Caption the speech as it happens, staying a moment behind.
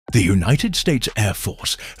The United States Air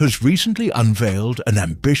Force has recently unveiled an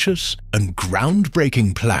ambitious and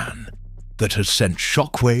groundbreaking plan that has sent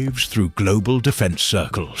shockwaves through global defense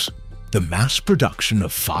circles: the mass production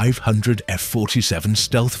of 500 F-47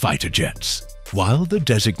 stealth fighter jets. While the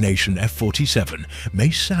designation F-47 may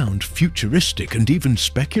sound futuristic and even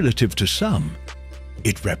speculative to some,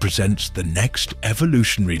 it represents the next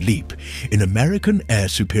evolutionary leap in American air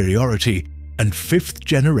superiority and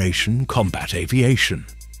fifth-generation combat aviation.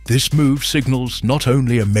 This move signals not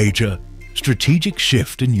only a major strategic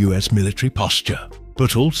shift in US military posture,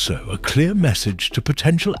 but also a clear message to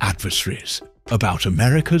potential adversaries about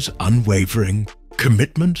America's unwavering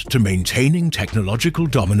commitment to maintaining technological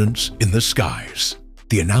dominance in the skies.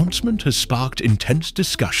 The announcement has sparked intense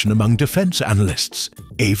discussion among defense analysts,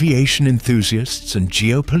 aviation enthusiasts, and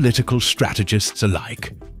geopolitical strategists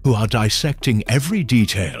alike, who are dissecting every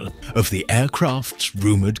detail of the aircraft's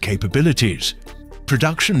rumored capabilities,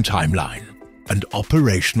 production timeline, and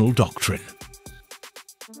operational doctrine.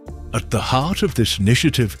 At the heart of this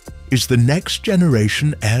initiative is the Next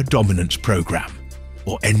Generation Air Dominance Program,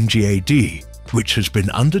 or NGAD, which has been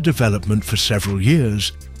under development for several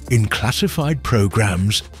years in classified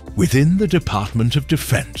programs within the Department of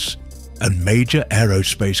Defense and major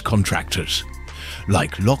aerospace contractors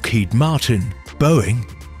like Lockheed Martin, Boeing,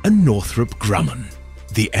 and Northrop Grumman.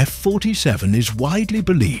 The F-47 is widely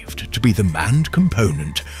believed to be the manned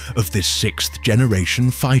component of this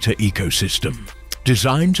sixth-generation fighter ecosystem,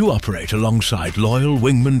 designed to operate alongside loyal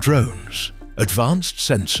wingman drones, advanced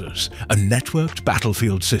sensors, and networked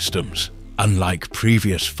battlefield systems. Unlike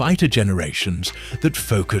previous fighter generations that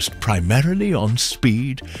focused primarily on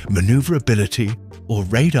speed, maneuverability, or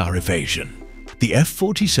radar evasion, the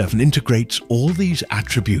F-47 integrates all these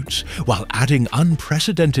attributes while adding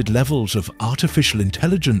unprecedented levels of artificial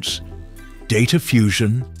intelligence, data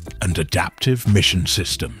fusion, and adaptive mission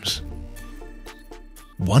systems.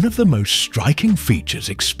 One of the most striking features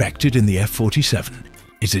expected in the F-47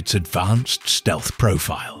 is its advanced stealth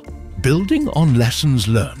profile. Building on lessons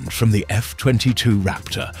learned from the F-22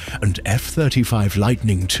 Raptor and F-35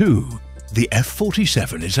 Lightning II, the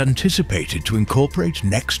F-47 is anticipated to incorporate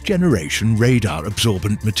next-generation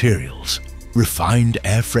radar-absorbent materials, refined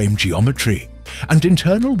airframe geometry, and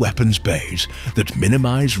internal weapons bays that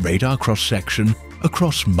minimize radar cross-section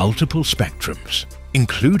across multiple spectrums,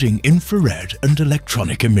 including infrared and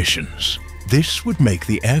electronic emissions. This would make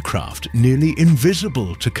the aircraft nearly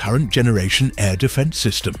invisible to current-generation air defense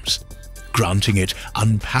systems, granting it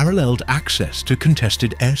unparalleled access to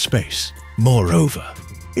contested airspace. Moreover,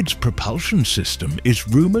 its propulsion system is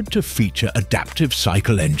rumored to feature adaptive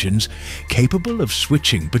cycle engines capable of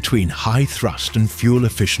switching between high-thrust and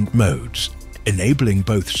fuel-efficient modes, enabling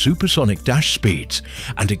both supersonic dash speeds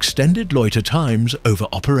and extended loiter times over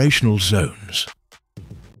operational zones.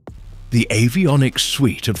 The avionics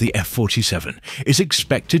suite of the F-47 is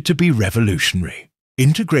expected to be revolutionary.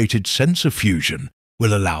 Integrated sensor fusion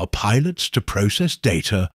will allow pilots to process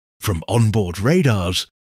data from onboard radars,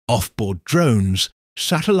 offboard drones,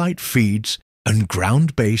 satellite feeds, and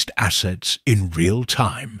ground-based assets in real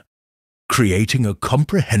time, creating a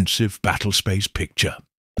comprehensive battlespace picture.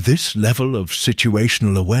 This level of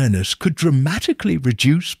situational awareness could dramatically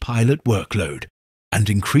reduce pilot workload and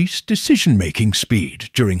increase decision-making speed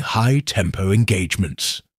during high-tempo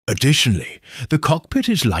engagements. Additionally, the cockpit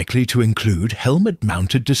is likely to include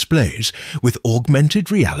helmet-mounted displays with augmented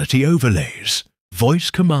reality overlays, voice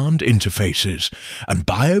command interfaces, and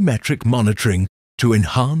biometric monitoring to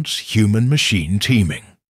enhance human-machine teaming.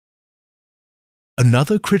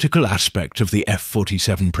 Another critical aspect of the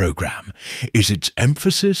F-47 program is its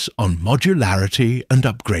emphasis on modularity and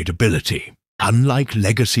upgradability. Unlike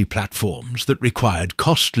legacy platforms that required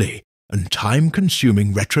costly and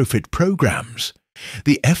time-consuming retrofit programs,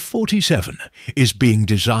 the F-47 is being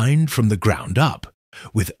designed from the ground up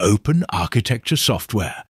with open architecture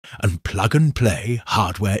software and plug-and-play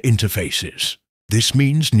hardware interfaces. This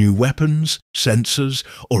means new weapons, sensors,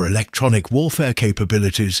 or electronic warfare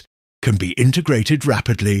capabilities can be integrated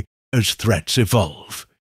rapidly as threats evolve,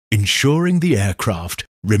 ensuring the aircraft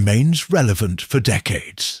remains relevant for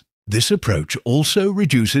decades. This approach also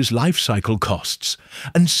reduces life cycle costs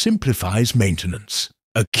and simplifies maintenance,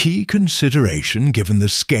 a key consideration given the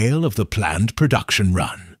scale of the planned production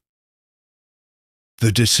run.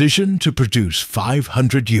 The decision to produce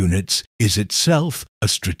 500 units is itself a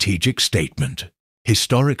strategic statement.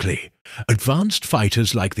 Historically, advanced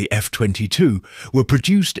fighters like the F-22 were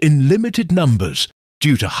produced in limited numbers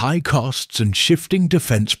due to high costs and shifting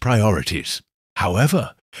defense priorities.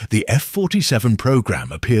 However, the F-47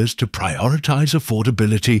 program appears to prioritize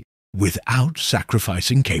affordability without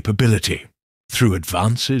sacrificing capability. Through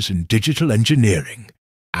advances in digital engineering,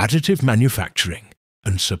 additive manufacturing,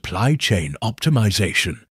 and supply chain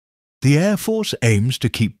optimization, the Air Force aims to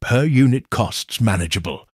keep per-unit costs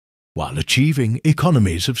manageable while achieving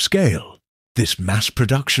economies of scale. This mass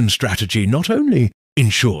production strategy not only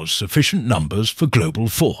ensures sufficient numbers for global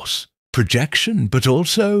force projection, but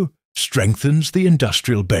also strengthens the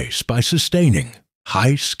industrial base by sustaining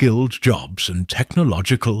high-skilled jobs and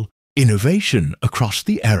technological innovation across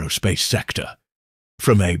the aerospace sector.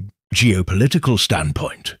 From a geopolitical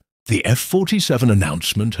standpoint, the F-47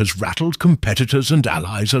 announcement has rattled competitors and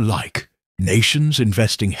allies alike. Nations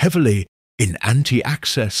investing heavily in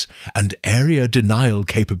anti-access and area denial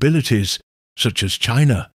capabilities, such as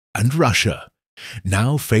China and Russia,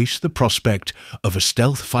 now face the prospect of a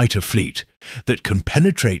stealth fighter fleet that can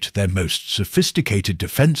penetrate their most sophisticated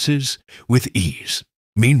defenses with ease.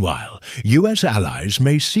 Meanwhile, US allies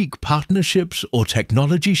may seek partnerships or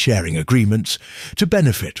technology-sharing agreements to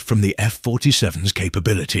benefit from the F-47's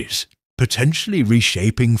capabilities, potentially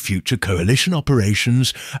reshaping future coalition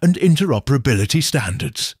operations and interoperability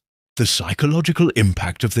standards. The psychological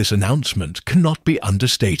impact of this announcement cannot be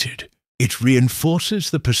understated. It reinforces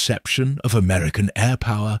the perception of American air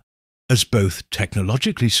power as both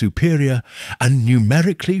technologically superior and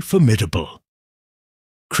numerically formidable.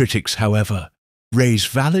 Critics, however, raise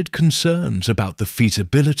valid concerns about the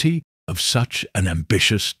feasibility of such an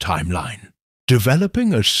ambitious timeline.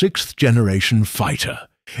 Developing a sixth-generation fighter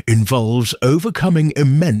involves overcoming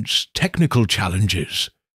immense technical challenges,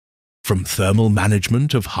 from thermal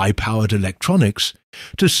management of high-powered electronics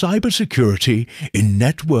to cybersecurity in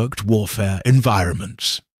networked warfare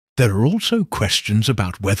environments. There are also questions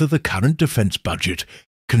about whether the current defense budget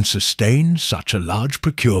can sustain such a large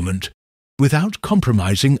procurement without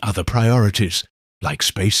compromising other priorities like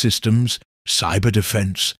space systems, cyber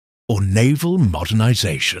defense, or naval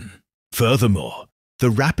modernization. Furthermore, the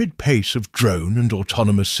rapid pace of drone and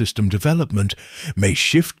autonomous system development may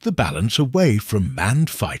shift the balance away from manned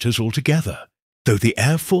fighters altogether, though the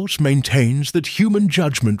Air Force maintains that human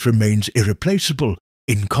judgment remains irreplaceable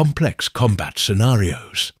in complex combat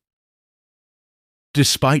scenarios.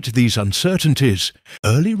 Despite these uncertainties,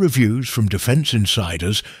 early reviews from defense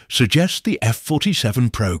insiders suggest the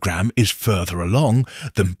F-47 program is further along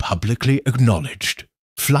than publicly acknowledged.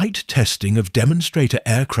 Flight testing of demonstrator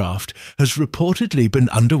aircraft has reportedly been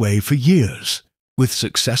underway for years, with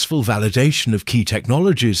successful validation of key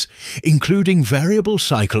technologies, including variable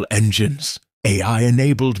cycle engines,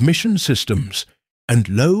 AI-enabled mission systems, and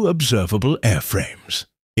low observable airframes.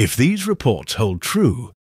 If these reports hold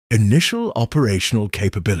true, initial operational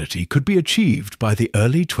capability could be achieved by the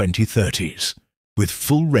early 2030s, with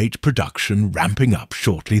full-rate production ramping up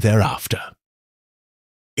shortly thereafter.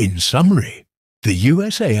 In summary, the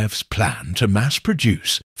USAF's plan to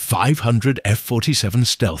mass-produce 500 F-47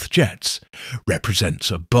 stealth jets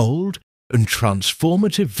represents a bold and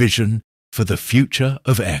transformative vision for the future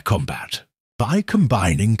of air combat. By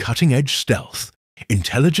combining cutting-edge stealth,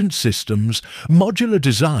 intelligent systems, modular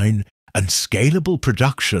design, and scalable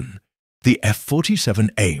production, the F-47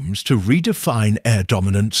 aims to redefine air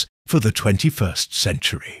dominance for the 21st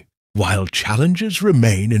century. While challenges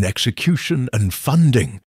remain in execution and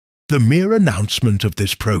funding, the mere announcement of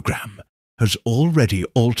this program has already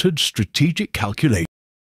altered strategic calculations